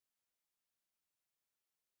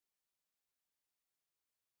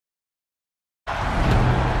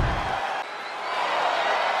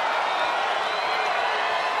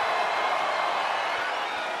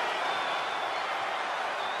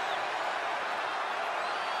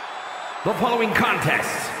The following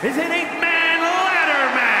contest is an 8-man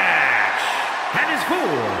ladder match and is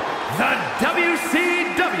for the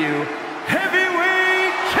WCW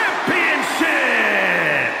Heavyweight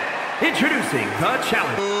Championship. Introducing the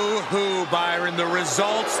challenger. Boo-hoo, Byron. The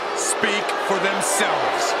results speak for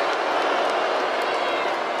themselves.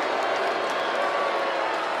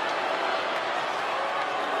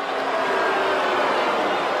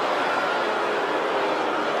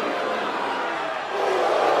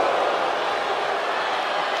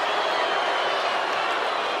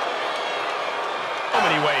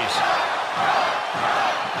 Ways.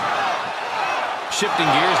 Shifting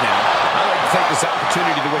gears now, I'd like to take this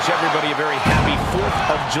opportunity to wish everybody a very happy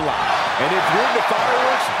 4th of July. And if you're in the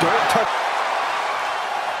fireworks, don't touch.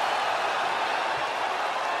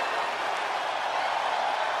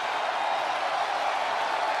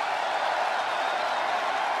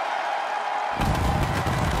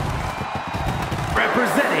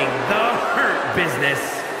 Representing the Hurt Business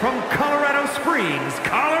from Colorado Springs,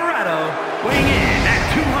 Colorado, weighing in at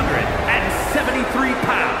 273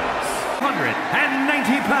 pounds, 190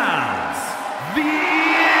 pounds, the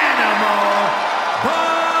Animal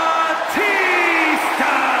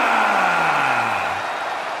Batista!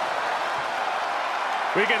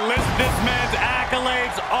 We can list this man's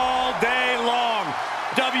accolades all day long.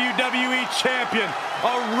 WWE Champion,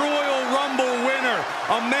 a Royal Rumble winner,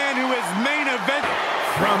 a man who is main event.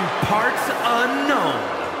 From parts unknown,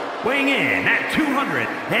 weighing in at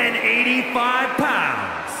 285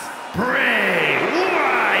 pounds, Bray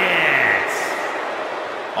Wyatt!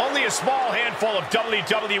 Only a small handful of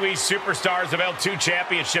WWE superstars have held 2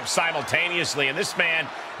 championships simultaneously, and this man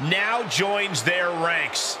now joins their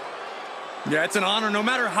ranks. Yeah, it's an honor no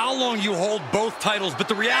matter how long you hold both titles, but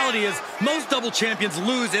the reality is most double champions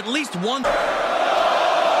lose at least one.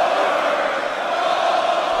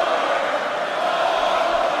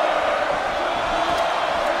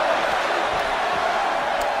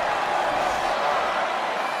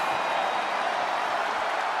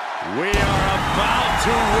 We are about to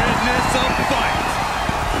witness a fight.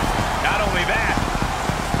 Not only that,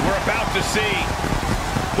 we're about to see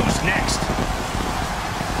who's next.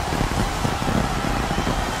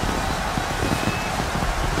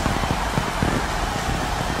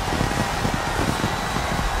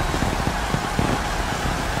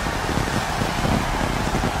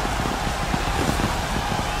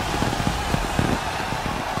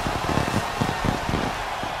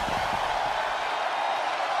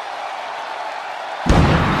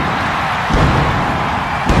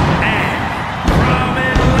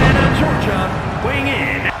 Weighing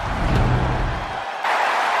in,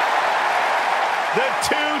 the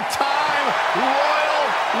 2-time Royal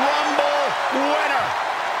Rumble winner.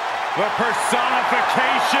 The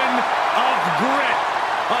personification of grit.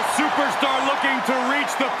 A superstar looking to reach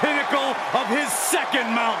the pinnacle of his second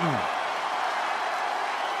mountain.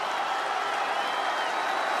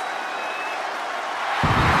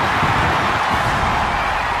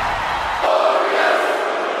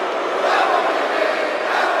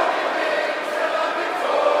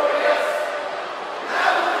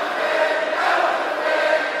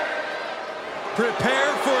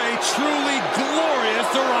 Prepare for a truly glorious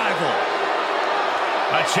arrival.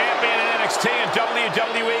 A champion in NXT and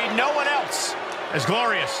WWE, no one else as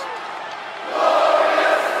glorious.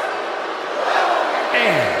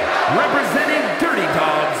 And representing Dirty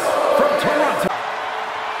Dogs from Toronto.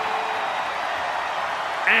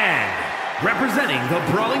 And representing the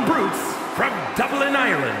Brawling Brutes from Dublin,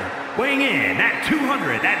 Ireland, weighing in at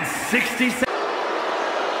 267.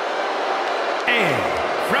 And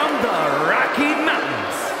from the Rocky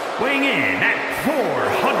Mountains, weighing in at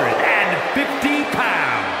 450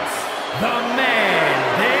 pounds, the man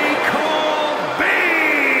they call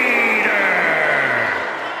Vader!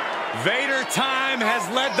 Vader time has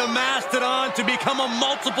led the Mastodon to become a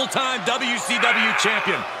multiple-time WCW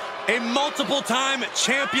champion, a multiple-time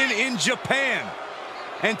champion in Japan.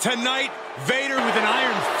 And tonight, Vader with an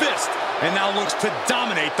iron fist, and now looks to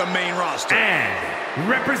dominate the main roster. And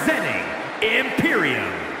representing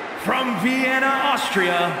Imperium from Vienna,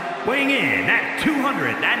 Austria, weighing in at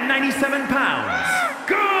 297 pounds,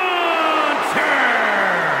 Gunther!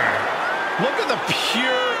 Look at the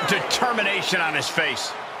pure determination on his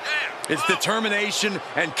face. It's determination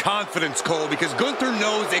and confidence, Cole, because Gunther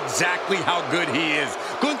knows exactly how good he is.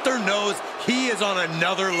 Gunther knows he is on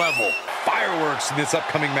another level. Fireworks in this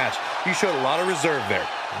upcoming match. You showed a lot of reserve there.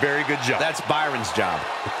 Very good job. That's Byron's job.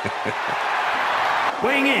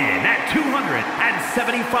 Weighing in at 275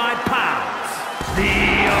 pounds, the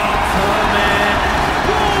Ultimate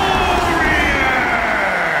Warrior!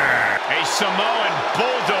 A Samoan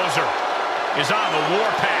bulldozer is on the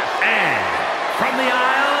warpath. And from the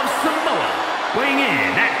Isle of Samoa, weighing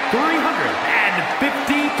in at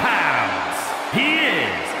 350 pounds, he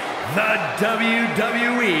is the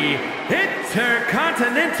WWE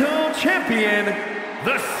Intercontinental Champion,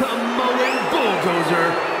 the Samoan Bulldozer,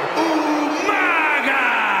 Umaga!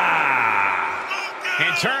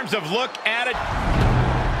 In terms of look at it,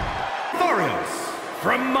 Thorios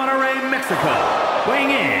from Monterrey, Mexico, weighing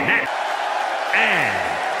in at, and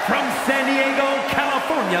from San Diego,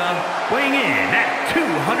 California, weighing in at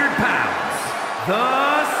 200 pounds, the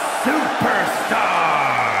Superstar.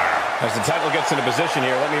 as the title gets into position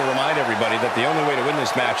here, let me remind everybody that the only way to win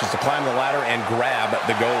this match is to climb the ladder and grab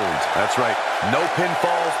the gold. That's right. No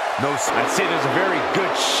pinfalls, no... I'd say there's a very good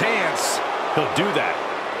chance he'll do that.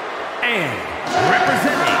 And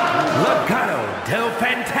representing Legado del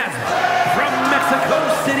Fantasma from Mexico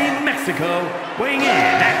City, Mexico, weighing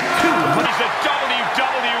in at 200. He's a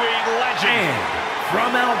WWE legend. And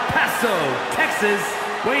from El Paso, Texas,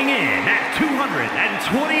 weighing in at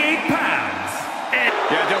 228 pounds. And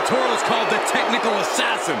yeah, Del Toro is called the technical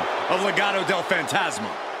assassin of Legado del Fantasma.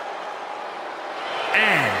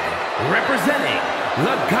 And representing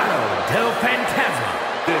Legado del Fantasma.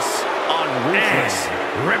 This on Ruthless.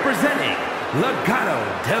 And representing Legado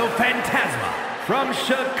del Fantasma from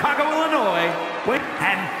Chicago, Illinois, weighing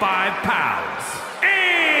at 5 pounds,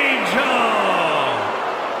 Angel!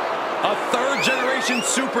 A third-generation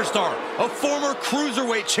superstar, a former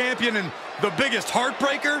cruiserweight champion, and the biggest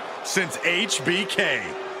heartbreaker since HBK.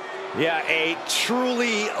 Yeah, a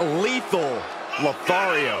truly lethal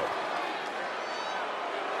Lothario.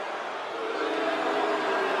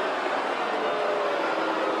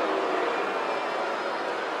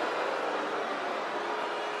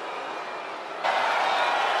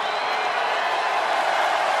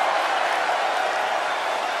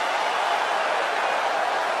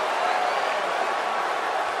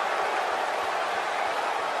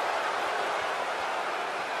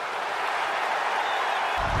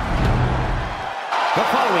 The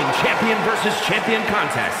following champion versus champion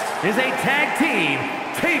contest is a tag team,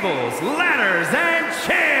 tables, ladders, and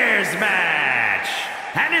chairs match,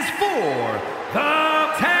 and is for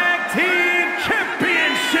the Tag Team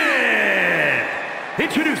Championship.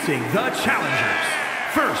 Introducing the challengers.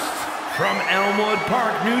 First, from Elmwood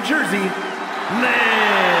Park, New Jersey,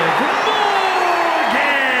 Liv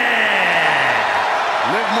Morgan.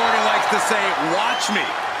 Liv Morgan likes to say, "Watch me."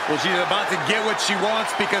 Well, she's about to get what she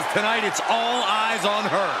wants because tonight it's all eyes on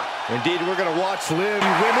her. Indeed, we're going to watch Liv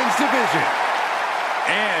Women's Division.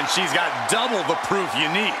 And she's got double the proof you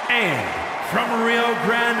need. And from Rio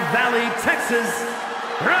Grande Valley, Texas,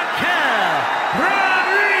 Raquel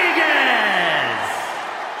Rodriguez.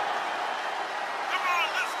 Come on,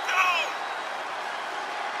 let's go!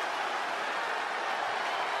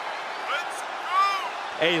 Let's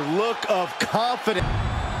go! A look of confidence.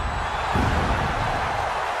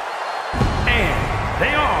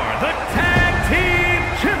 They are the Tag Team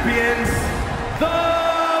Champions, the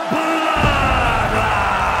Bloodline.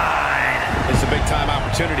 It's a big-time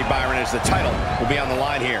opportunity, Byron, as the title will be on the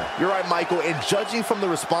line here. You're right, Michael, and judging from the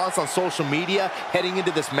response on social media heading into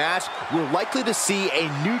this match, we're likely to see a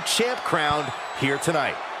new champ crowned here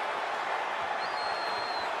tonight.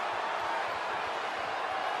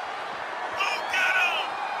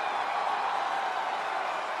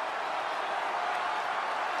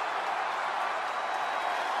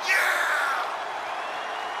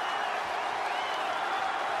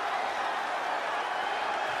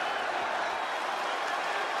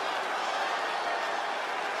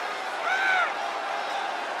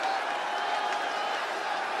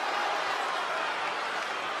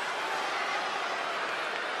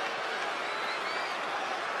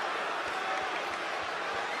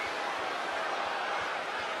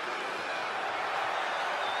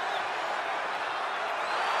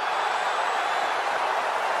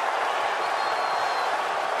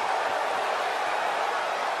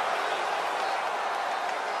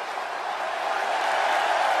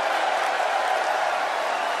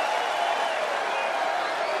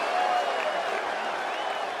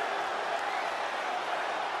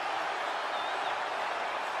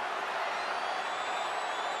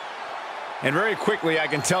 And very quickly, I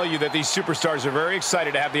can tell you that these superstars are very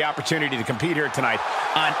excited to have the opportunity to compete here tonight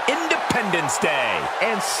on Independence Day.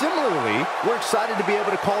 And similarly, we're excited to be able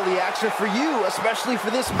to call the action for you, especially for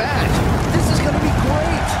this match. This is going to be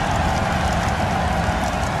great.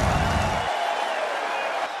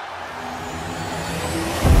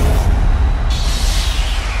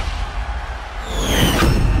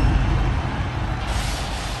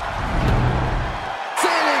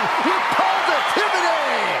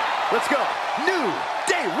 Let's go. New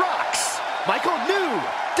Day rocks. Michael, New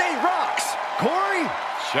Day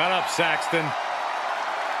Shut up, Saxton.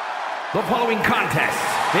 The following contest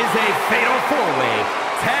is a fatal four-way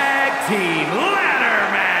tag team ladder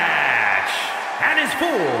match and is for...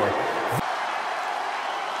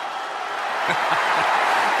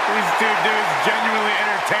 These two dudes genuinely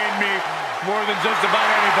entertain me more than just about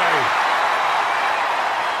anybody.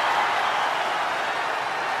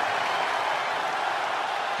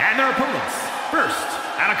 And their opponents, first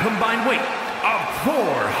at a combined weight of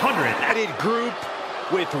 400. Added group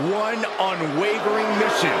with one unwavering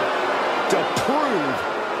mission to prove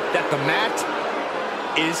that the mat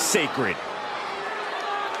is sacred.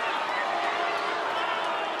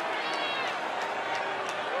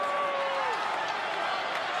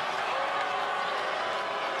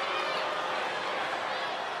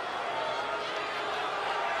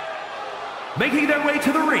 Making their way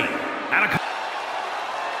to the ring at a...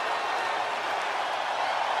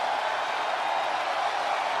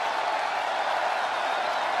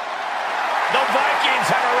 The Vikings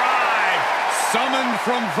have arrived. Summoned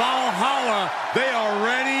from Valhalla, they are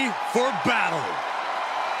ready for battle.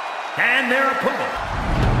 And their opponent,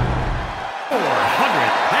 482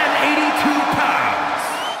 pounds,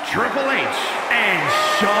 Triple H and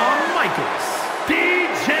Shawn Michaels,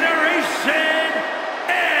 D-Generation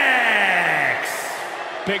X.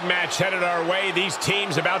 Big match headed our way. These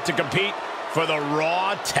teams about to compete for the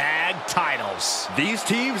Raw Tag Titles. These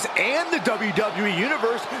teams and the WWE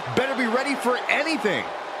Universe better be ready for anything.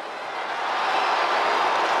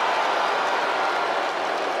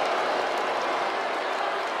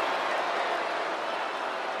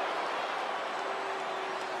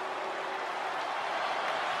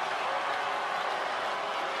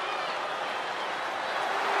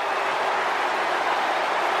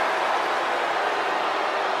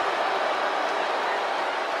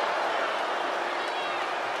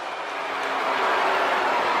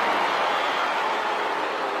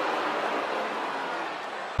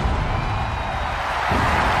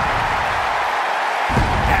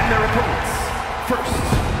 Their opponents, first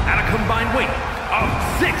at a combined weight of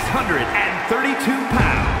 632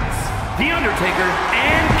 pounds, The Undertaker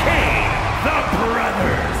and Kane, the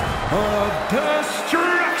Brothers of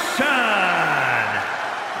Destruction.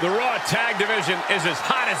 The Raw Tag Division is as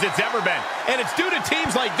hot as it's ever been, and it's due to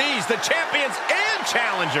teams like these, the champions and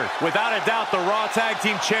challengers. Without a doubt, the Raw Tag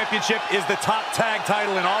Team Championship is the top tag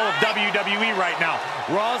title in all of WWE right now.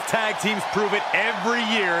 Raw's tag teams prove it every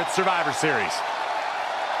year at Survivor Series.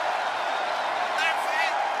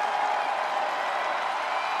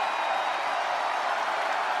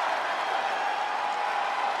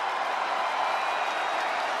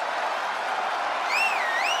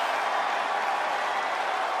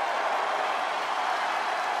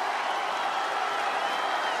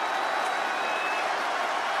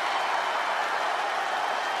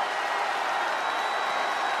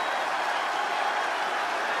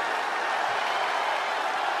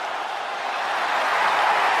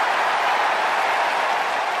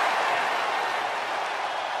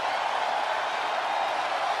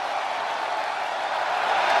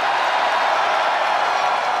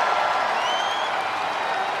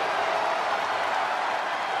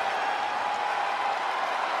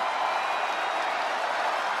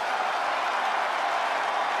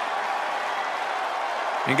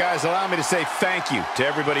 And guys, allow me to say thank you to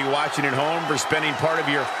everybody watching at home for spending part of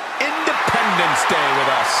your Independence Day with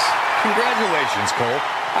us. Congratulations, Cole.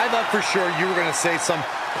 I thought for sure you were going to say some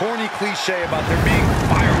corny cliche about there being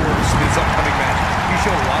fireworks in this upcoming match. You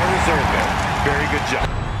showed a lot of reserve there. Very good job.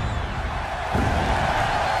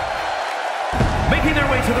 Making their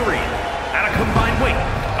way to the ring at a combined weight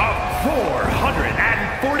of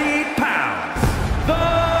 448 pounds, the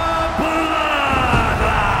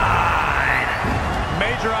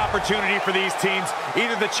Major opportunity for these teams.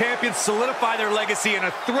 Either the champions solidify their legacy in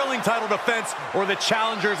a thrilling title defense, or the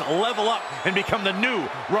challengers level up and become the new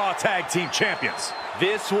Raw Tag Team Champions.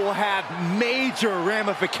 This will have major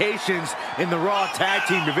ramifications in the Raw Tag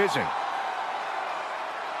Team division.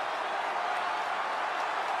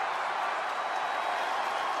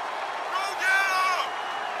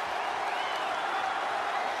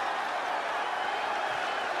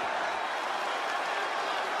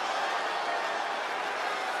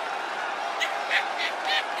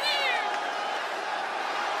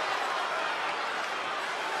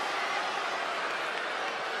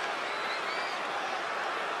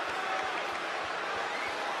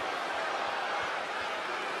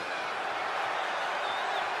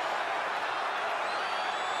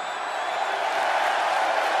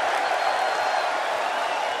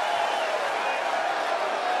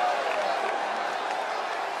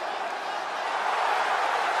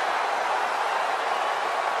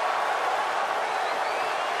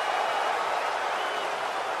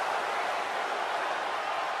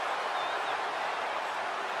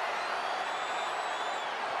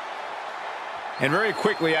 And very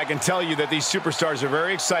quickly, I can tell you that these superstars are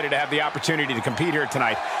very excited to have the opportunity to compete here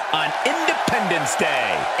tonight on Independence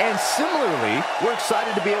Day. And similarly, we're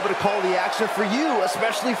excited to be able to call the action for you,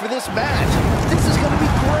 especially for this match. This is going to be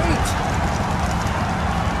great.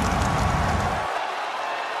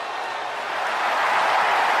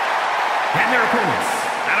 And their opponents,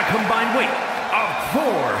 at a combined weight of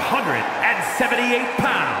 478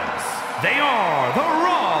 pounds, they are the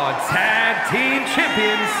Raw Tag Team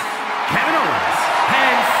Champions, Kevin Owens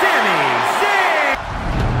and Sami Zayn.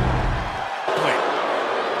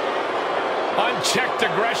 Unchecked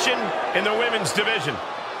aggression in the women's division.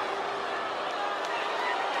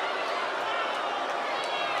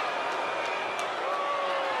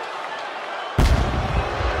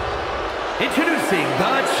 Introducing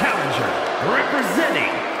the challenger,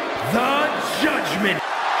 representing the Judgment.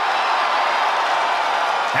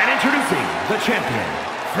 And introducing the champion,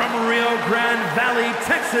 from Rio Grande Valley,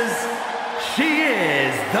 Texas, she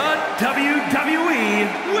is the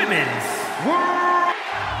WWE Women's World.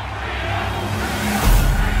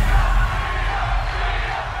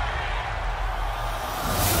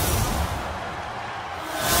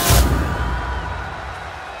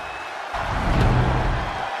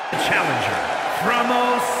 Challenger from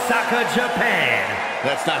Osaka, Japan.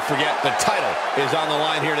 Let's not forget the title is on the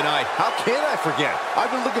line here tonight. How can I forget? I've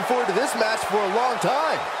been looking forward to this match for a long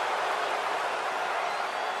time.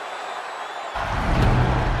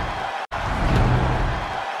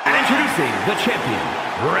 And introducing the champion,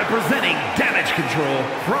 representing Damage Control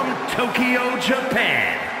from Tokyo,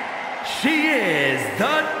 Japan. She is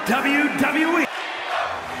the WWE.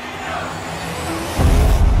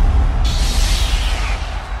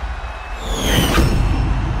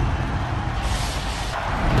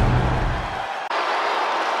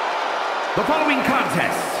 The following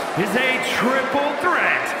contest is a triple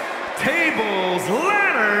threat tables,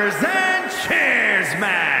 ladders, and chairs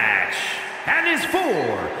match, and is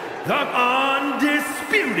for the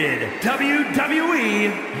undisputed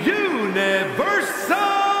WWE Universal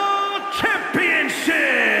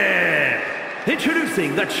Championship.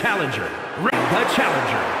 Introducing the challenger,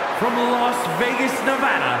 from Las Vegas,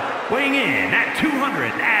 Nevada, weighing in at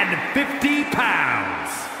 250 pounds.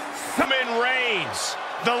 Roman Reigns,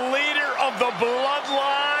 the leader of the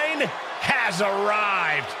bloodline, has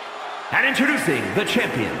arrived. And introducing the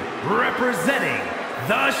champion, representing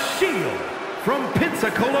the Shield, from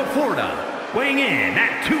Pensacola, Florida, weighing in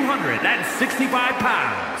at 265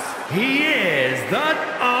 pounds. He is the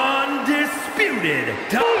undisputed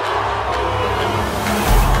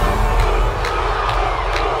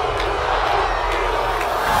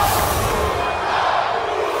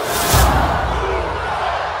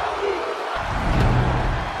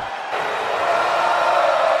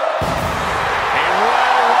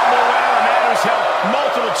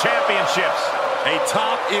championships. A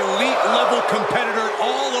top elite level competitor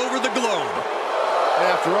all over the globe. And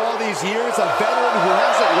after all these years, a veteran who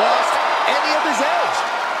hasn't lost any of his edge.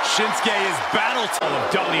 Shinsuke is battle of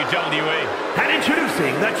WWE. And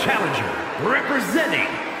introducing the challenger, representing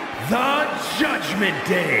the Judgment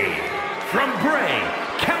Day, from Bray,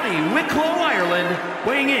 County Wicklow, Ireland,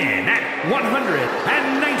 weighing in at 190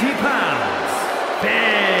 pounds,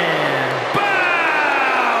 Finn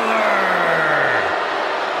Balor.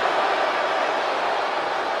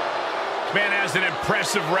 Man has an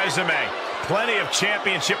impressive resume. Plenty of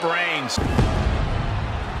championship reigns.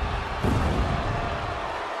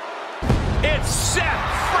 It's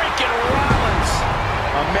Seth freaking Rollins.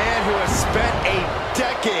 A man who has spent a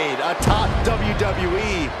decade atop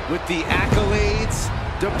WWE with the accolades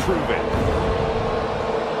to prove it.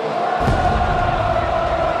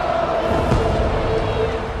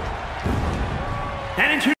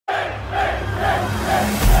 And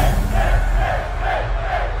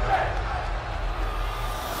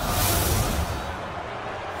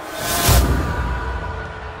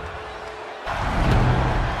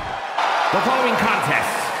the following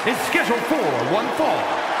contest is scheduled for one fall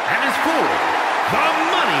and is for the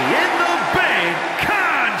Money in the Bank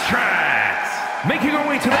contract. Making our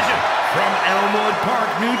way to the from Elmwood Park,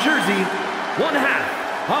 New Jersey, one half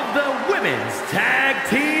of the Women's Tag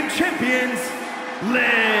Team Champions,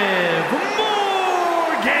 Liv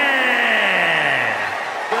Morgan.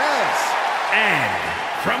 Yes. And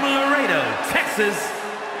from Laredo, Texas,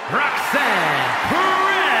 Roxanne Perez.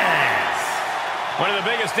 One of the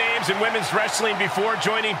biggest names in women's wrestling before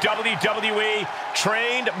joining WWE,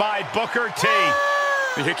 trained by Booker T.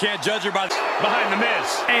 You can't judge her by behind the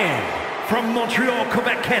Miz. And from Montreal,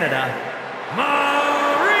 Quebec, Canada, Maurice.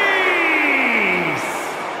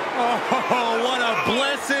 Oh, what a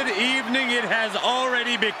blessed evening it has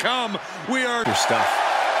already become. We are Your stuff.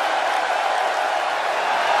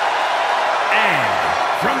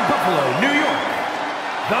 Buffalo, New York,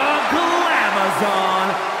 the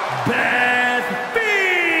Glamazon, Beth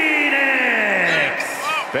Phoenix.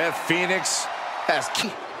 Beth Phoenix has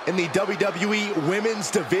key in the WWE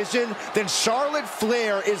Women's Division. Then Charlotte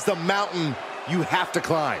Flair is the mountain you have to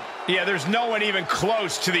climb. Yeah, there's no one even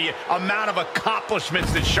close to the amount of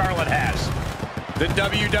accomplishments that Charlotte has. The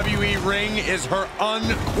WWE ring is her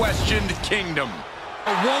unquestioned kingdom.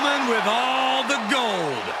 A woman with all the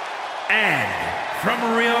gold. And from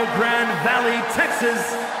Rio Grande Valley,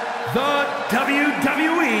 Texas, the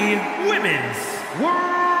WWE Women's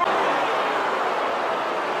World.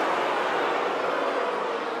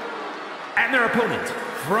 And their opponent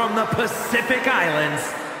from the Pacific Islands,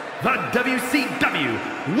 the WCW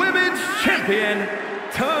Women's Champion,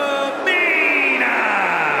 Tamina.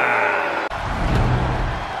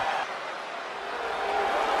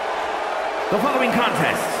 The following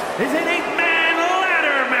contest is an 8-man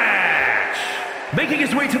ladder match. Making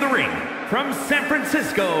his way to the ring from San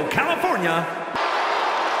Francisco, California.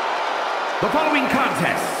 The following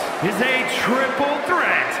contest is a triple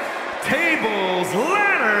threat tables,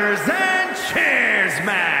 ladders, and chairs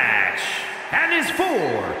match. And is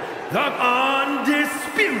for the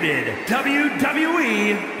undisputed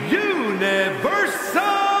WWE Universal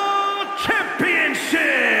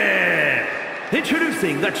Championship.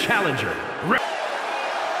 Introducing the challenger.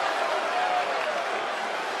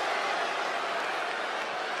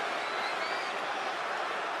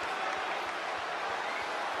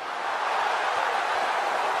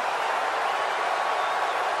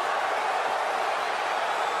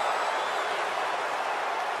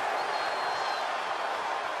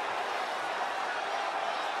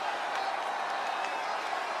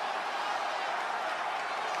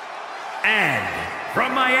 And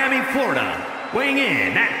from Miami, Florida, weighing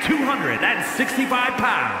in at 265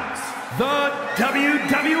 pounds, the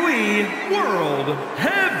WWE World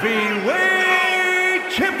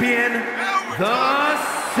Heavyweight Champion, the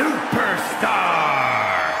Superstar.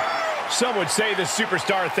 Some would say the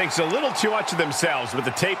Superstar thinks a little too much of themselves, but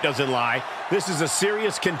the tape doesn't lie. This is a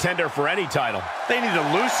serious contender for any title. They need to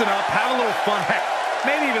loosen up, have a little fun, heck,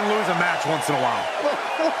 maybe even lose a match once in a while.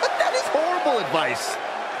 That is horrible advice.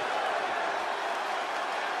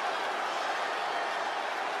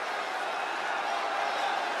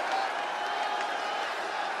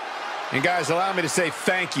 And guys, allow me to say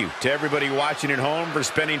thank you to everybody watching at home for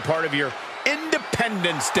spending part of your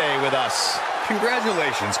Independence Day with us.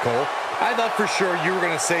 Congratulations, Cole. I thought for sure you were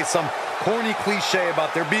going to say some corny cliche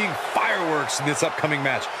about there being fireworks in this upcoming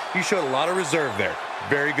match. You showed a lot of reserve there.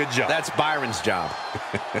 Very good job. That's Byron's job.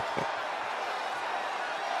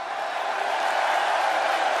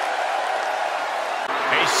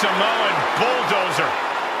 A Samoan bulldozer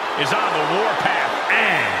is on the warpath.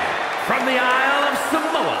 And from the Isle of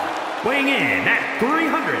Samoa, weighing in at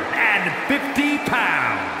 350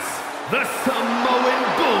 pounds, the Samoan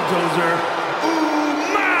bulldozer,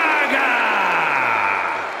 Umaga.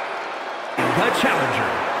 The challenger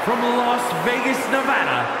from Las Vegas,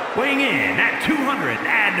 Nevada, weighing in at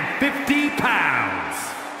 250 pounds.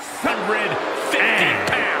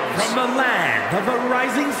 150 pounds. From the land of the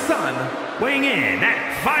rising sun, weighing in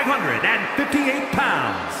at 558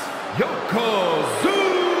 pounds, Yokozuna.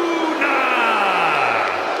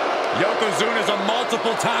 Yokozuna is a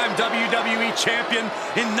multiple-time WWE champion.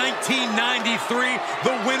 In 1993,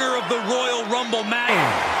 the winner of the Royal Rumble match.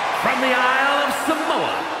 And from the Isle of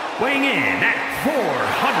Samoa, weighing in at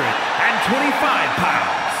 425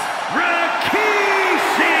 pounds,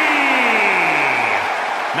 Rikishi.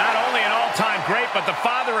 Not only an all-time great, but the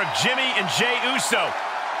father of Jimmy and Jey Uso.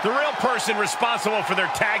 The real person responsible for their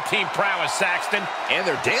tag team prowess, Saxton. And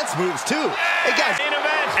their dance moves, too. Hey, guys. Main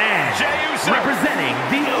event, And Jey Uso. representing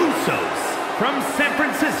the Usos from San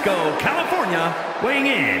Francisco, California, weighing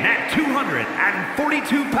in at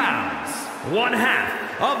 242 pounds, one half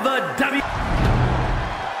of the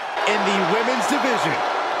In the women's division.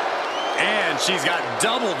 And she's got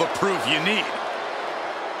double the proof you need.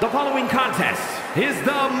 The following contest is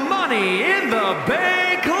the Money in the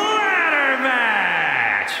Bank ladder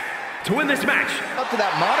match. To win this match, Up to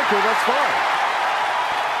that moniker thus far.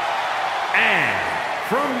 and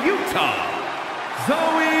from Utah,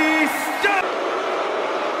 Zoe Stark.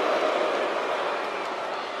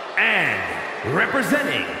 And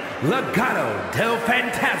representing Legado del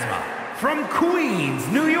Fantasma from Queens,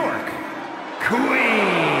 New York,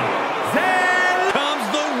 Queen Zel. Comes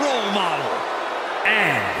the role model.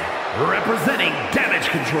 And representing Damage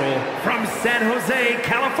Control from San Jose,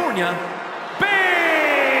 California,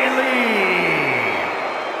 Bailey.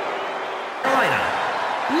 Carolina,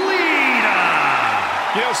 Lita.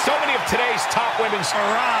 You know, so many of today's top women's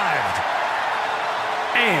Arrived.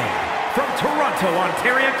 And Toronto,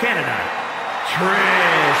 Ontario, Canada,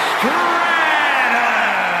 Trish Stratus.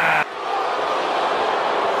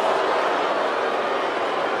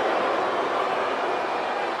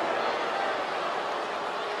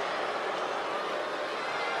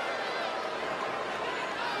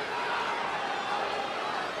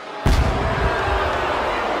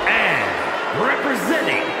 And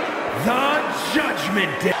representing the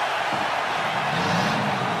Judgment Day.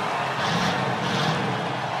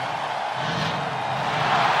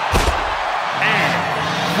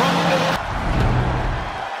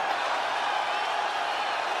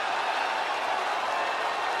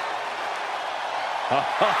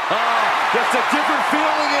 Just a different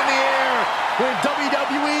feeling in the air when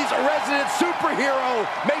WWE's resident superhero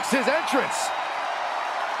makes his entrance.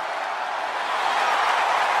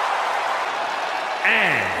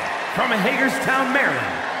 And from Hagerstown,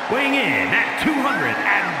 Maryland, weighing in at 230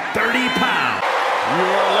 pounds. You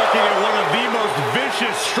are looking at one of the most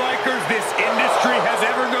vicious strikers this industry has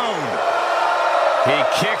ever known. He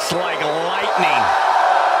kicks like lightning.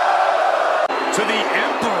 To the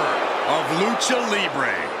Emperor of Lucha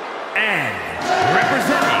Libre. And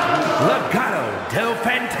representing Legado del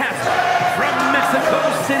Fantasma from Mexico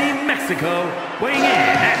City, Mexico, weighing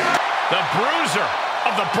in at The Bruiser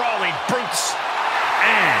of the Brawling Brutes.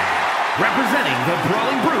 and representing the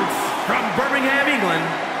Brawling Brutes from Birmingham, England,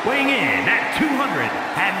 weighing in at 205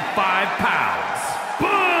 pounds,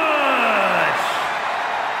 Butch!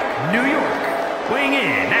 New York, weighing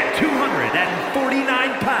in at 249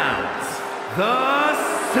 pounds, the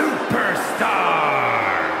Superstar!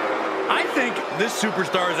 I think this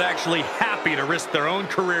superstar is actually happy to risk their own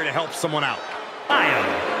career to help someone out. Ohio,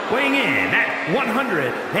 weighing in at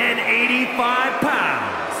 185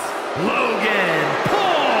 pounds, Logan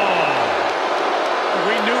Paul!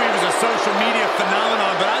 We knew he was a social media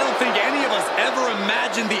phenomenon, but I don't think any of us ever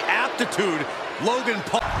imagined the aptitude Logan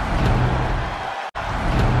Paul...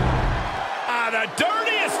 The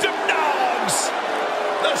dirtiest of dogs.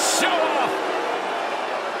 The show-off.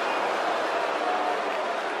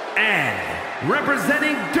 And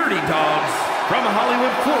representing Dirty Dogs from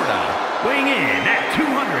Hollywood, Florida, weighing in at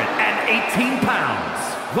 218 pounds,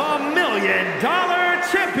 the $1 Million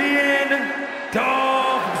Champion,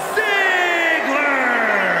 Dolph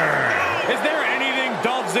Ziggler! Is there anything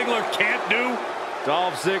Dolph Ziggler can't do?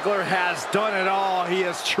 Dolph Ziggler has done it all. He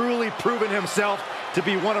has truly proven himself to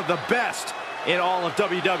be one of the best in all of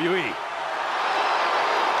WWE.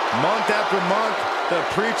 Month after month, the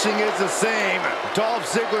preaching is the same. Dolph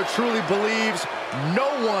Ziggler truly believes no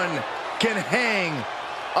one can hang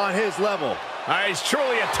on his level. He's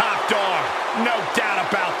truly a top dog. No doubt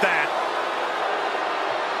about that.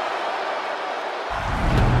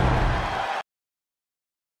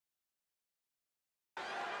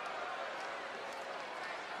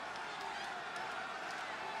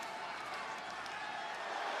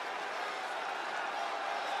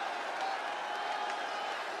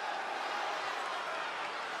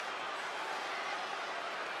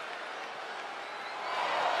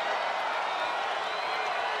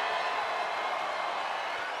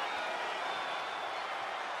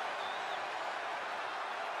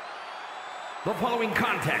 The following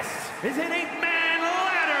contest is an 8-man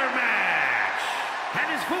ladder match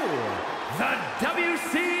and is for the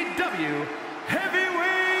WCW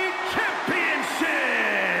Heavyweight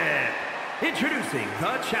Championship. Introducing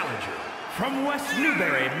the challenger from West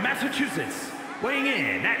Newbury, Massachusetts, weighing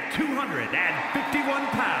in at 251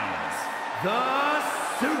 pounds, the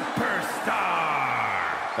Superstar.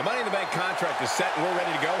 The Money in the Bank contract is set and we're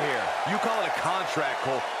ready to go here. You call it a contract,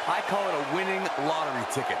 Cole. I call it a winning lottery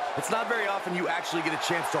ticket. It's not very often you actually get a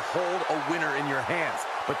chance to hold a winner in your hands.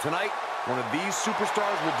 But tonight, one of these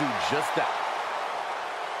superstars will do just that.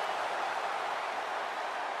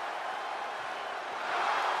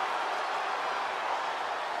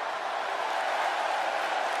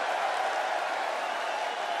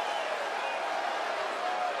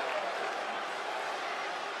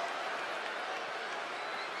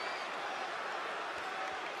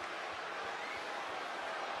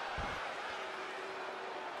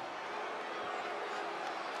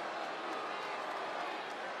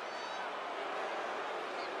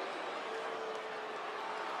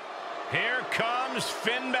 Here comes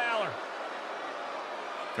Finn Balor.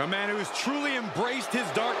 A man who has truly embraced his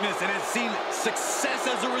darkness and has seen success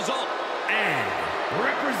as a result. And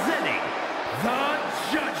representing the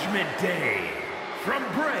Judgment Day from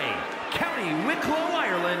Bray, County Wicklow,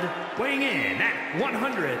 Ireland, weighing in at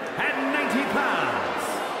 190 pounds,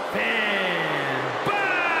 Finn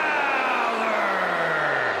Balor!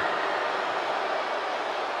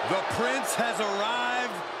 The Prince has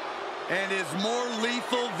arrived, and is more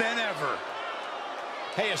lethal than ever.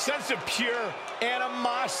 Hey, a sense of pure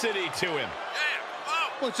animosity to him.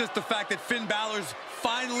 Well, it's just the fact that Finn Balor's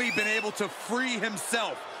finally been able to free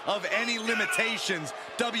himself of any limitations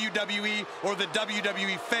WWE or the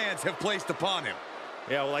WWE fans have placed upon him.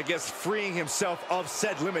 Yeah, well, I guess freeing himself of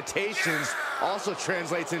said limitations also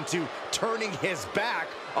translates into turning his back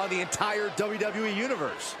on the entire WWE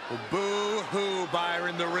Universe. Well, boo-hoo,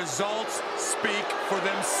 Byron. The results speak for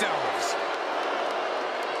themselves.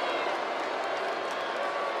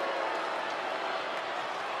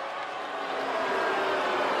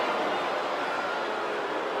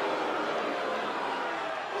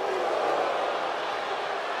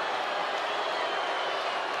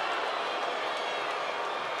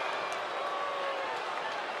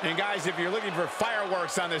 And guys, if you're looking for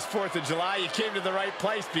fireworks on this 4th of July, you came to the right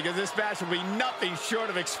place, because this match will be nothing short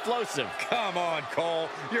of explosive. Come on, Cole.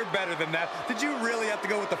 You're better than that. Did you really have to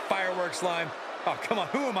go with the fireworks line? Oh, come on.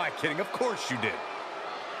 Who am I kidding? Of course you did.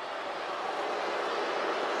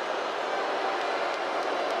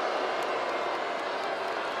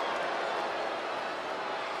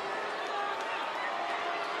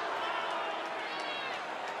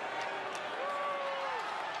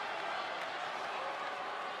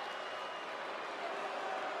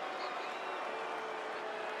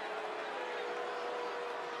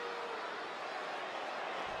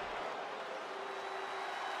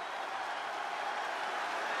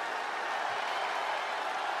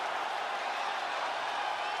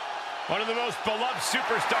 One of the most beloved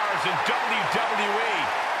superstars in WWE,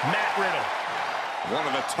 Matt Riddle. One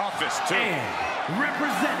of the toughest, too. And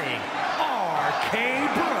representing RK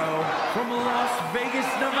Bro from Las Vegas,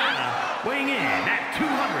 Nevada, weighing in at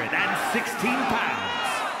 216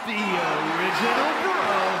 pounds, the original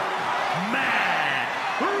Bro, Matt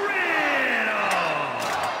Riddle.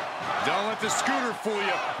 Don't let the scooter fool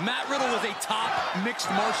you. Matt Riddle was a top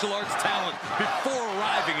mixed martial arts talent before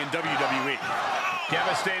arriving in WWE.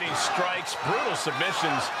 Devastating strikes, brutal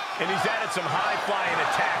submissions, and he's added some high-flying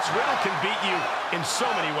attacks. Riddle can beat you in so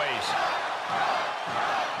many ways.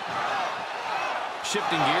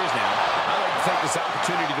 Shifting gears now, I'd like to take this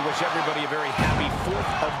opportunity to wish everybody a very happy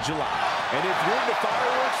 4th of July. And if you're into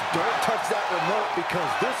fireworks, don't touch that remote,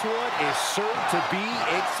 because this one is sure to be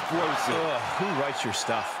explosive. Who writes your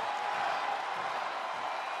stuff?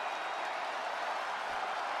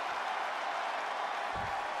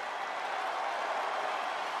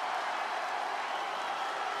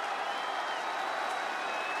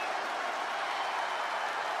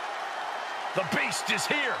 The Beast is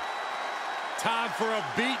here. Time for a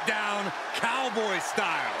beatdown, cowboy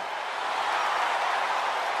style.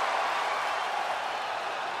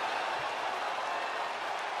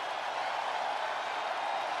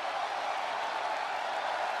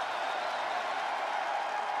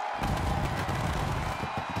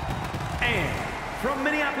 And from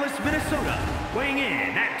Minneapolis, Minnesota, weighing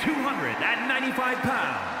in at 295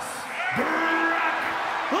 pounds, Brock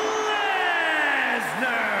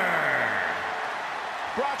Lesnar.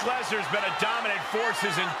 Brock Lesnar's been a dominant force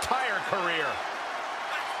his entire career.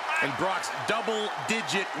 And Brock's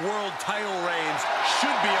double-digit world title reigns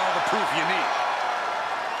should be all the proof you need.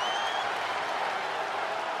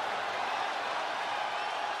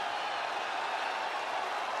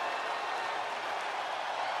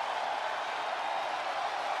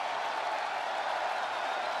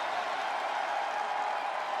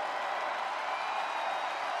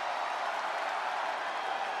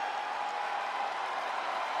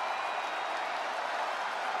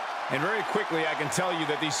 And very quickly, I can tell you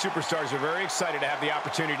that these superstars are very excited to have the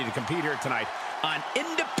opportunity to compete here tonight on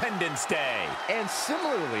Independence Day. And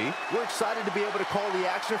similarly, we're excited to be able to call the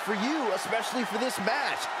action for you, especially for this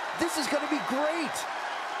match. This is going to be great.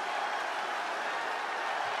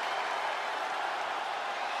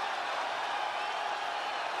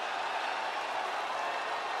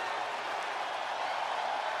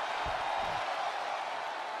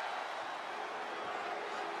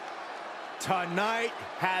 Tonight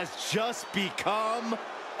has just become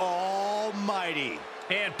almighty.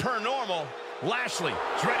 And per normal, Lashley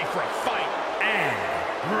is ready for a fight. And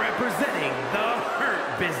representing the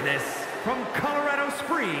Hurt Business from Colorado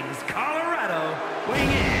Springs, Colorado, weighing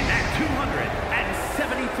in at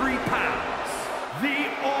 273 pounds, the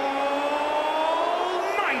almighty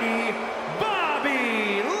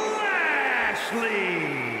Bobby Lashley.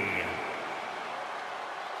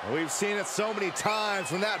 We've seen it so many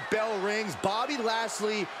times. When that bell rings, Bobby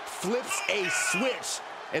Lashley flips a switch.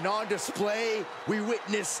 And on display, we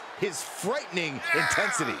witness his frightening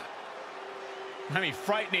intensity. I mean,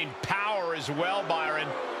 frightening power as well, Byron.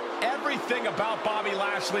 Everything about Bobby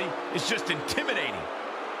Lashley is just intimidating.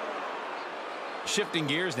 Shifting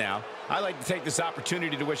gears now, I'd like to take this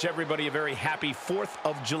opportunity to wish everybody a very happy 4th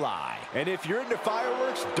of July. And if you're into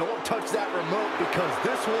fireworks, don't touch that remote because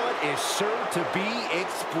this one is sure to be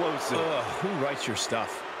explosive. Ugh, who writes your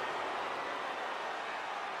stuff?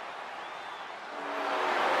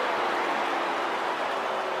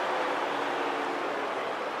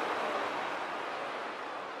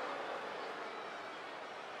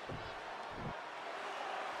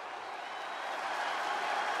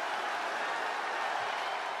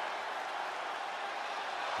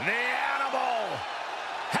 The animal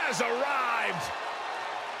has arrived.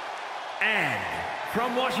 And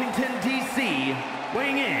from Washington, D.C.,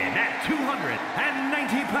 weighing in at 290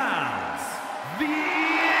 pounds, the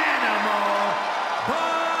Animal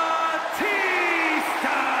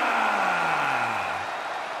Batista.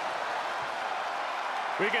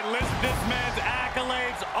 We can list this man's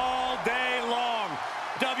accolades all day long.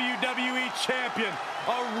 WWE Champion,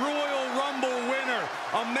 a Royal Rumble winner,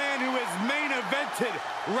 a man who has main evented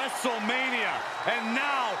WrestleMania. And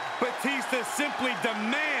now, Batista simply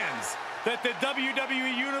demands that the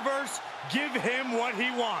WWE Universe give him what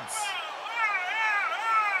he wants.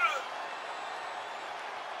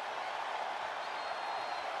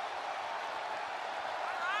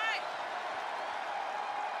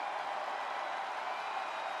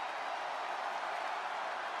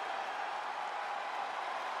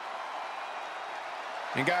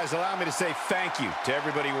 And guys, allow me to say thank you to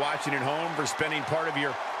everybody watching at home for spending part of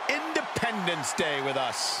your Independence Day with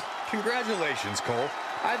us. Congratulations, Cole.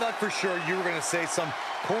 I thought for sure you were going to say some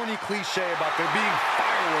corny cliche about there being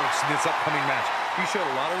fireworks in this upcoming match. You showed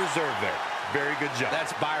a lot of reserve there. Very good job.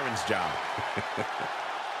 That's Byron's job.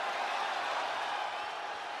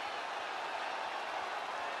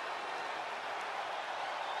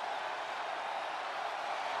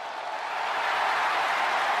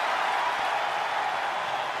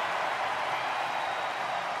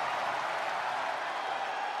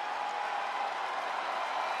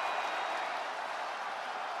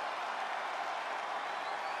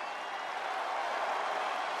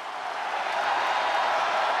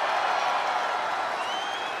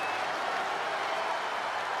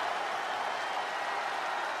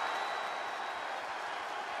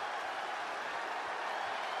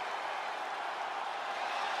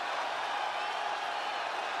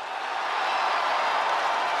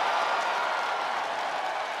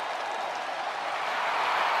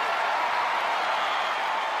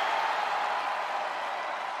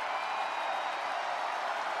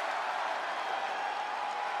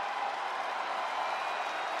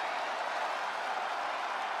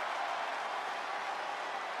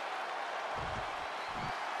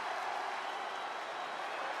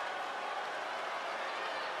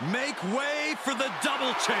 Make way for the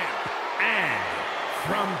double champ. And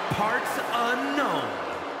from parts unknown,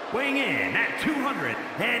 weighing in at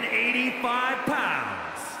 285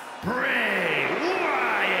 pounds, Bray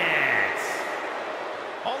Wyatt.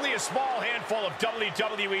 Only a small handful of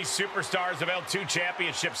WWE superstars have held 2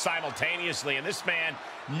 championships simultaneously, and this man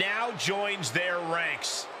now joins their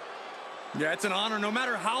ranks. Yeah, it's an honor no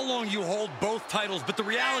matter how long you hold both titles, but the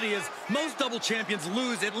reality is most double champions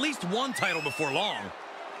lose at least one title before long.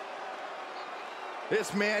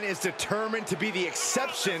 This man is determined to be the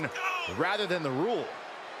exception rather than the rule.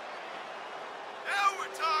 Now we're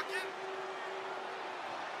talking.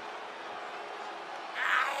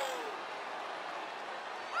 Ow!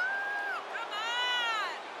 Woo! Come on!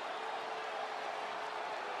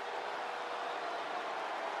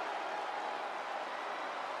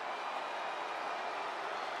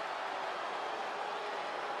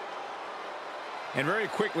 And very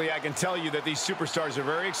quickly, I can tell you that these superstars are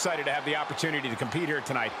very excited to have the opportunity to compete here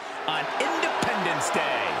tonight on Independence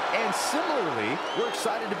Day. And similarly, we're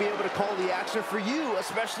excited to be able to call the action for you,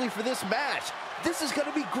 especially for this match. This is going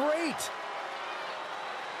to be great.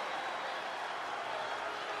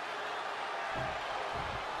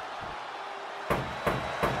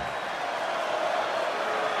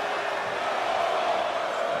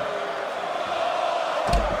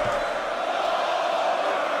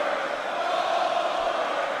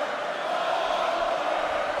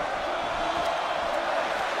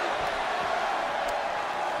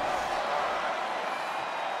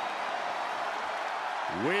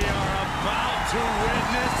 We are about to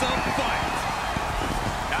witness a fight.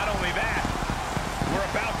 Not only that, we're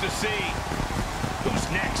about to see who's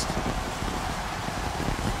next.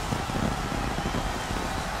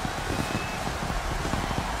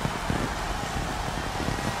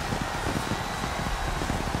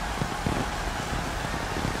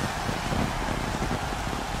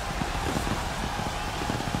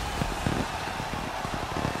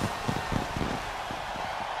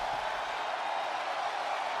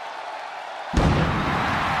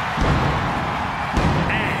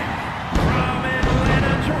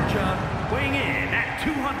 weighing in at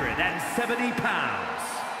 270 pounds,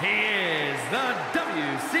 he is the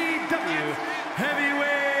WCW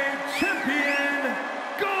Heavyweight Champion,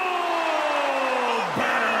 Goldberg!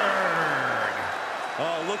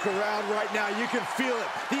 Oh, look around right now. You can feel it.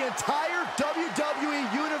 The entire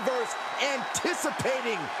WWE Universe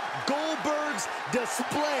anticipating Goldberg's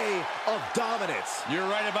display of dominance. You're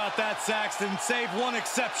right about that, Saxton, save one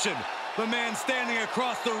exception. The man standing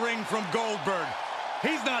across the ring from Goldberg.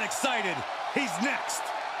 He's not excited. He's next.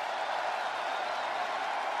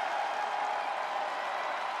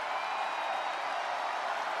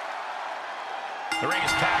 The ring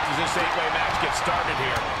is packed as this 8-way match gets started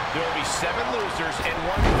here. There will be 7 losers and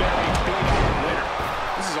 1 very big winner.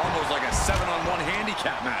 This is almost like a 7-on-1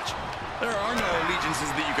 handicap match. There are no allegiances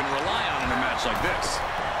that you can rely on in a match like this.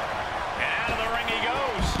 And out of the ring he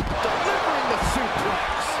goes. Delivering the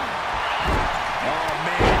suplex. Oh,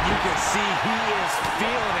 man, you can see he is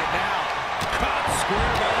feeling it now. Caught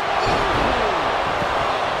square by the...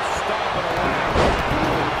 Stomping away.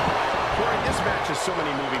 Corey, this match has so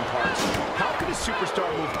many moving parts. How can a superstar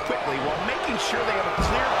move quickly while making sure they have a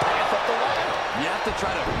clear path up the ladder? You have to try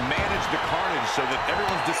to manage the carnage so that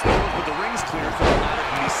everyone's disposed, but the ring's clear so the ladder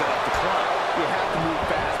can be set up to climb. You have to move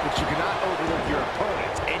fast, but you cannot overlook your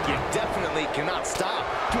opponents, and you definitely cannot stop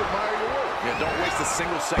to admire your work. Yeah, don't waste a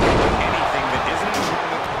single second on anything that isn't an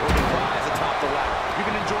opponent or the prize atop the ladder. You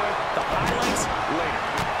can enjoy the highlights later.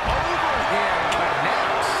 Overhand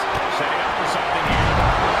connects. Setting up for something here.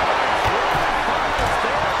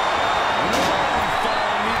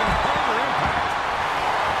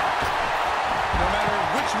 No matter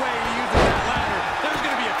which way he uses that ladder, there's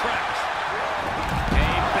going to be a crash. A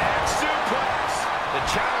back suplex. The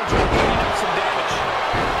challenger cleaning up some damage.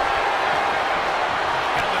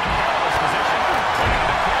 Held in a perilous position. Put into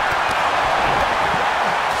the corner.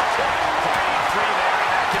 Fighting free there, and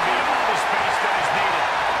that can be all the space that is needed.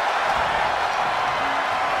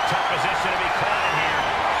 Tough position to be caught in here.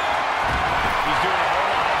 He's doing a whole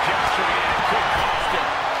lot of gesturing, and it could cost him.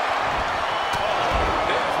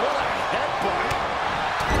 What a headbutt.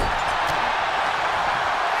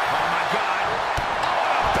 Oh, my God. Oh,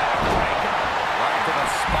 a backbreaker. Right to the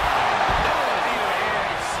spine.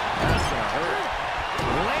 That's gonna hurt.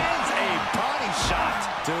 Lands a body shot.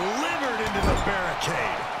 Delivered into the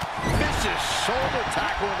barricade. Vicious shoulder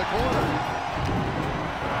tackle in the corner.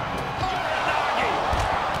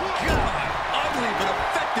 God, ugly but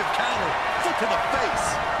effective counter. Foot to the face.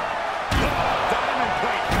 Diamond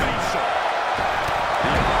plate facial.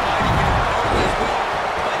 The Almighty can impose his will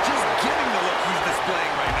by just giving the look he's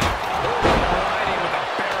displaying right now. Riding with a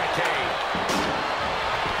barricade.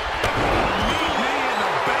 Meet me in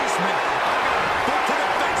the basement. I got a foot to the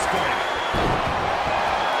face for you.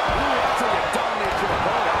 Ooh, that's how you dominate your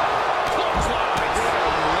opponent. Clotheslines.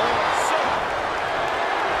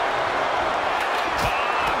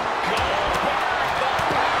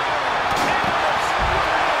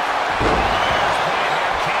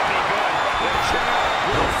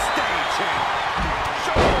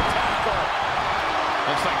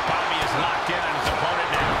 Looks like Bobby is locked in on his opponent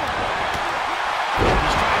now.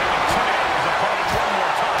 He's trying to intimidate his opponent one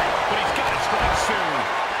more time, but he's got to strike soon.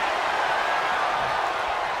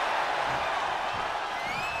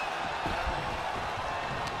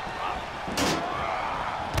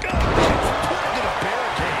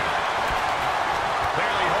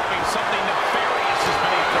 Clearly hoping something nefarious is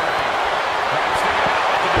beneath the ring. Perhaps they are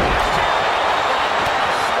about to do this here.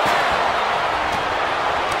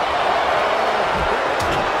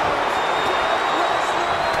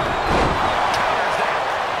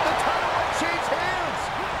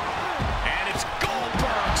 And it's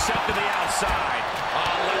Goldberg set to the outside.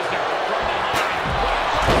 Lesnar from behind.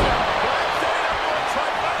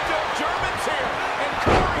 Germans here. And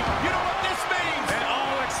Corey, you know what this means? An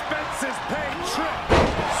all-expenses paid trip.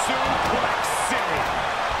 Suplex City.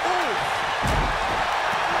 Ooh.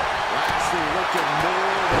 Lashley looking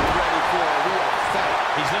more than ready for a real fight.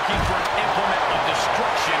 He's looking for an implement of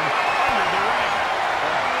destruction under the ring.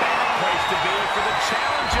 A bad place to be for the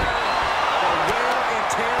challenger. The wear and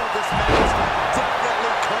tear of this match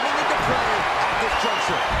definitely coming into play at this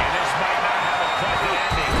juncture. And this might not have a pleasant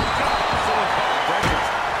ending.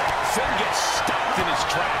 Finn gets stopped in his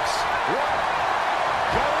tracks.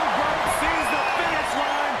 Goldberg sees the finish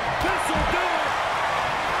line. This will do it.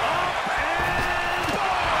 Up and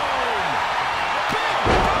boom! Big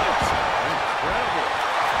boot! Incredible.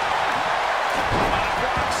 Come on,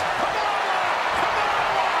 Brooks. Come on,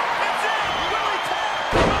 it's in. Will he tap?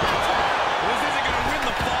 This isn't going to win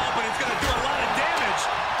the fall, but it's going to do a lot of damage.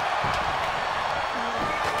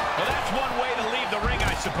 Well, that's one way to leave the ring,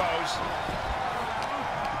 I suppose.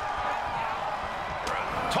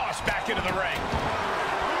 tossed back into the ring.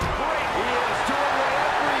 Great. He is doing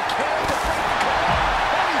whatever he can to break the cover.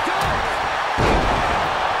 And he does.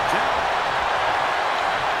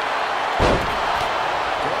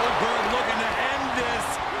 Goldberg looking to end this.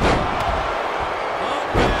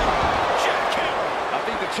 Up and jackhammer. I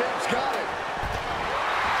think the champ's got it.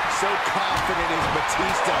 So confident is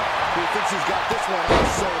Batista. He thinks he's got this one all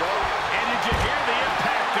sewed up. And did you hear the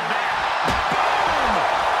impact of that?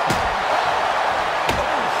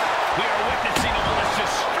 We are witnessing a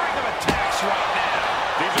malicious string of attacks right now.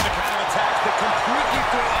 These are the kind of attacks that completely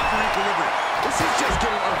throw off your equilibrium. This is just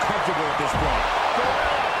getting uncomfortable at this point.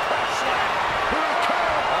 Gorilla press slam. Here it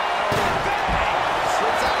comes. Bang.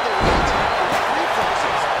 Slips out of the way. What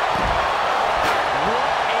reflexes?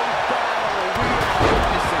 What a battle we are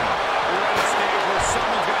witnessing. We're at a stage where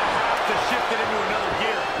someone's going to have to shift it into another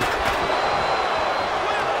gear.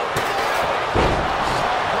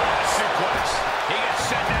 Suplex. He gets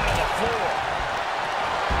sent down to the floor.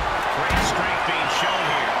 Great strength being shown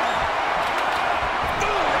here.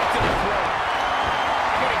 Right to the throat.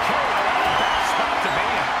 Getting carried around a bad spot to be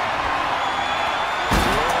in.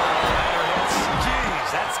 Ladder hits. Jeez,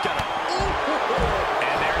 that's gonna.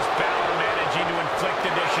 And there's Balor managing to inflict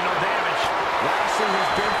additional damage. Lashley has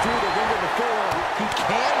been through the ringer before. He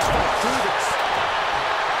can fight through this.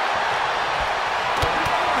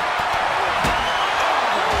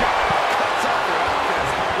 Cuts off their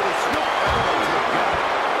offense with a swift elbow to the gut.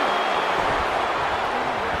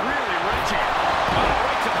 Really wrenching it.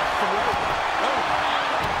 Right to the throat.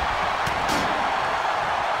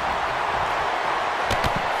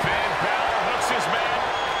 Finn Balor hooks his man.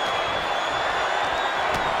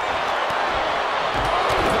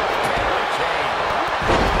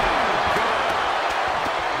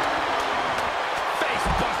 Face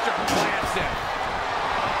buster plants him.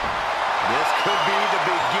 This could be the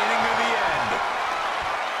beginning of the end.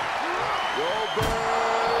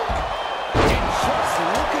 Goldberg. And just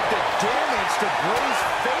look at the damage to Bray's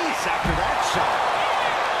face after that shot.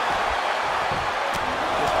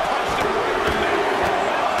 Punched him right in the neck.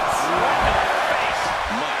 Right to the face.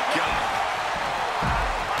 My God.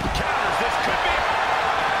 Counters. This could be.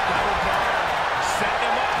 Double bar. Setting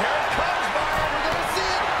him up. Here it comes, Byron. We're going to see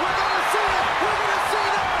it. We're going to see it. We're going to see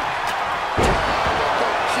that. The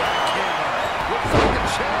jackhammer. Looks like the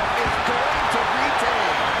champ is going to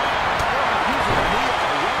retain. Using the knee as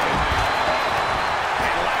a weapon.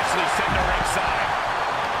 And Lashley sent to ringside.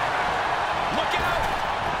 Look out!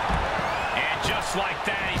 And just like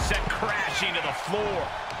that, he sent crashing to the floor.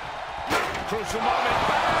 Crucial moment.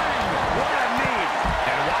 Bang! What a knee!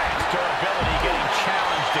 And Wyatt's durability getting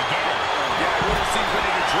challenged again. Yeah, it really seems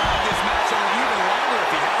ready to drag this match on even longer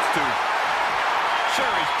if he has to. Sure,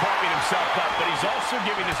 he's pumping himself up, but he's also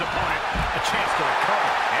giving his opponent a chance to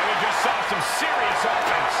recover. And we just saw some serious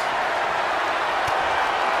offense.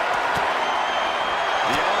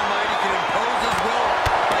 The Almighty can impose his will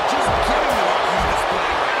by just giving the what he's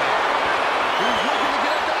displaying right now. He's looking to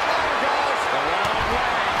get up that ladder, guys. A long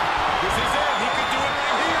way. This is it. He could do it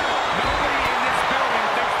right here. Nobody in this building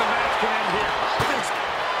thinks the match can end here. I think so.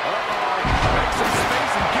 Makes some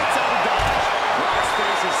space and gets out of dodge. Brock's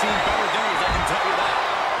face has seen better days, I can tell you that.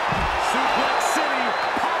 Suplex City,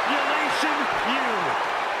 population unit.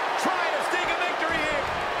 Trying to sneak a victory here.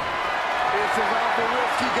 It's about the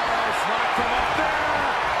risky, guys. Not from up there.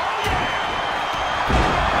 Oh, yeah.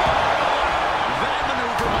 That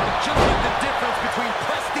maneuver might just make the difference between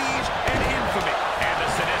prestige and infamy. And the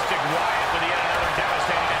sadistic Wyatt with yet another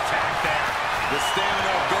devastating attack there. The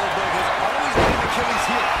stamina of Goldberg has always been an Achilles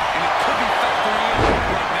heel, and it could be factoring in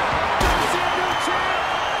right now. See a new champ.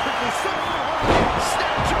 Quickly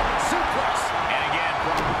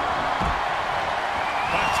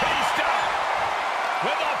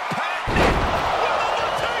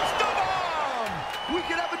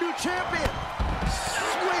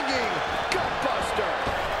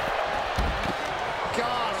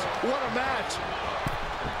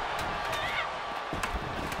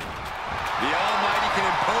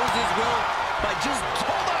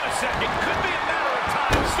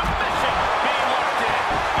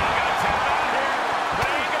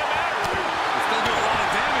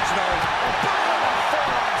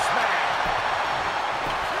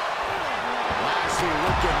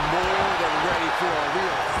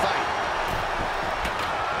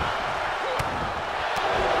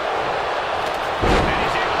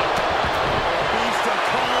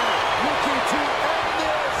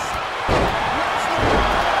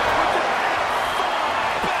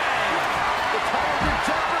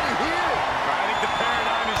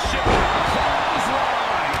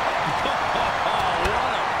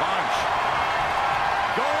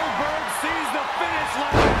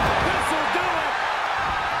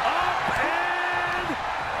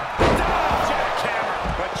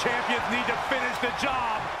finish the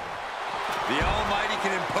job. The Almighty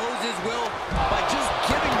can impose his will by just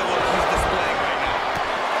giving the look he's displaying right now.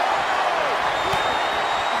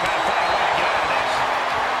 Gotta find a way to get out of this.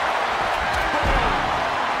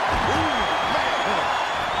 Ooh, man.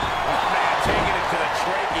 Oh, man, taking it to the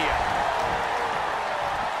trachea.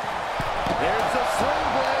 There's a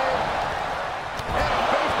sling blade. And a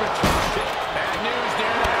basement drop. Bad news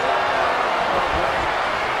there. Put her in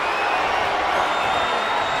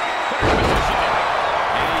position now.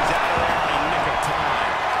 And he's out of there in the nick of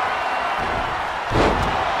time.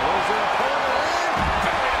 Those are opponent in.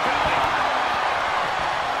 Belly to belly.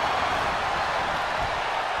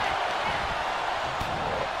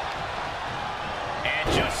 And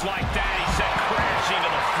just like that, he sent crashing to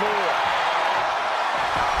the floor.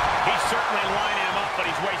 He's certainly lining him up, but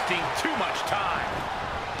he's wasting too much time.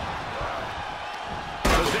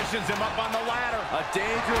 Positions him up on the ladder. A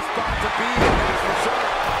dangerous spot to be in, that's for sure.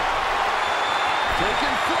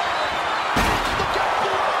 Taking flight. Look out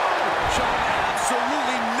below. Showing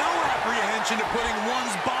absolutely no apprehension to putting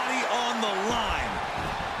one's body on the line.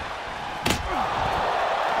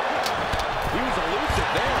 He was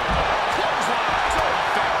elusive there. Clothesline, so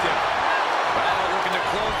effective. Wow, looking to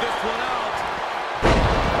close this one out.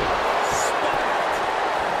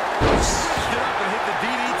 Switched it up and hit the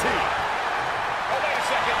DDT. Oh, wait a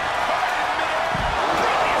second.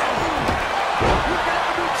 You can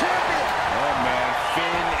have a new champion. Oh, man,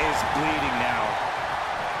 Finn is bleeding now.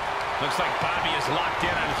 Looks like Bobby is locked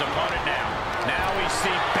in on his opponent now. Now we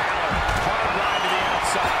see Balor. Hard ride to the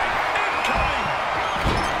outside. Incoming!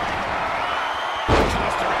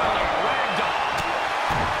 Tossed around like a rag doll.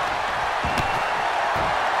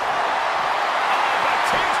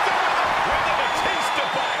 Batista with the Batista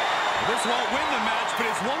bite. This won't win the match, but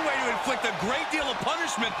it's one way to inflict a great deal of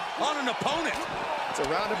punishment on an opponent. It's a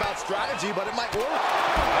roundabout strategy, but it might work.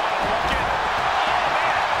 Looking.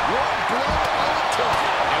 One blow on the top.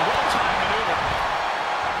 And well-timed maneuver.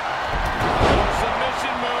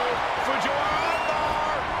 Submission move. Fujiwara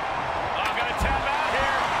armbar. I'm going to tap out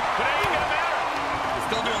here, but it ain't going to matter. He's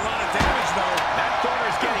still doing a lot of damage, though. That corner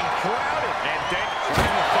is getting crowded. And Dick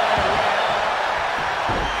trying to find a way out.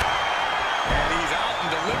 And he's out and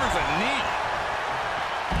delivers a knee.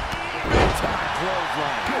 Big time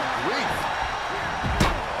clothesline. Good grief.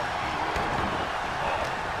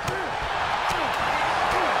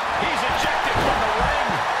 He's ejected from the ring.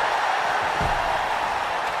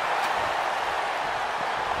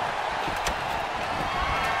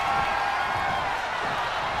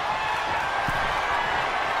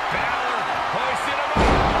 Balor hoisted him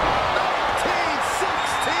up.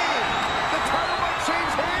 19-16. The title might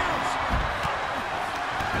change hands.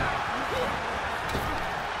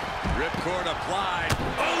 Ripcord applied.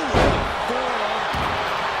 Forearm.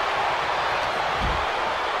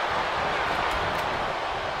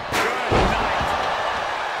 Good night.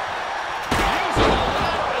 Using the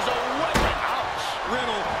ladder as a weapon. Ouch.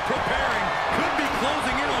 Riddle preparing, could be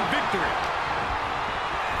closing in on victory.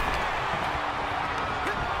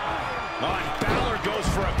 Balor goes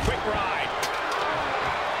for a quick ride.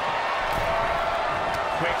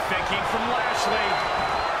 Quick thinking from Lashley.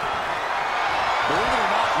 Believe it or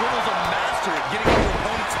not, Riddle's a master at getting into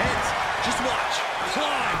opponents' heads. Just watch.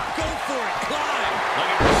 Climb. Go for it. Climb.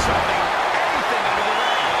 Looking for something, anything under the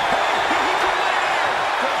ring.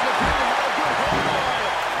 Doesn't appear to have a good hold on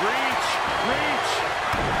it. Reach, reach.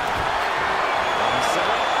 One set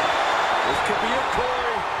up. This could be it,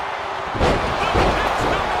 Corey.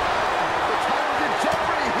 The title's in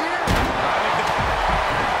jeopardy here.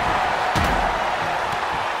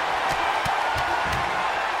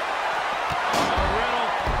 Riddle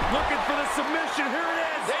looking for the submission. Here it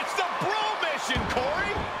is. It's the Bro Mission,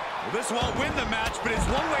 Corey. Well, this won't win the match, but it's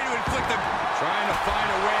one way to inflict a... Trying to find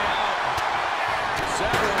a way out.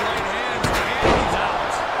 Several right hands, and he's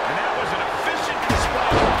out. And that was an efficient display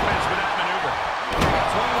of offense with that maneuver.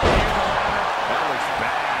 That's one way to use a ladder. That looks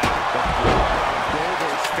bad. The blood on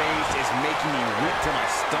Goldberg's face is making me weak to my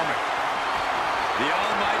stomach. The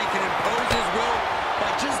Almighty can impose his will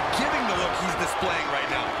by just giving the look he's displaying right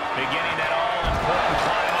now. Beginning that all-important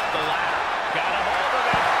climb up the ladder. Got a hold of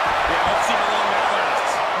it. Yeah, let's see how long that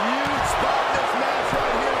lasts. Huge spot in this match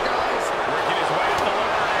right here, guys. Working his way up the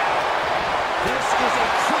ladder now. This is a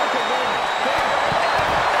critical moment.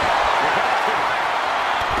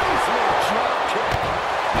 Basement drop kick.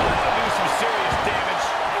 That'll do some serious damage.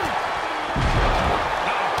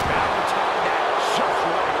 Balor timed that just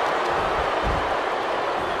right.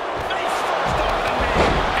 Face first over the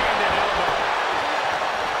knee and an elbow.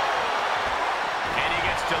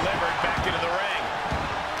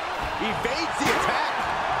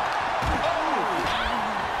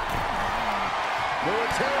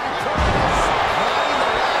 victorious. Climbing the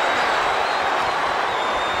ladder now.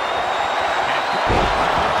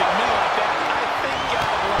 Look at me like that. I think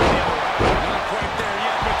I'll run the other way. Not quite there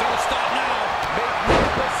yet, but don't stop now. Make no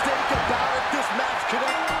mistake about it, this match could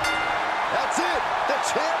end. That's it. The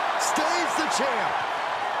champ stays the champ.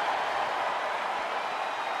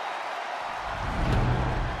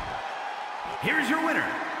 Here's your winner,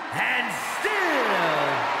 and still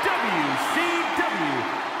WCW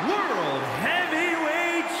World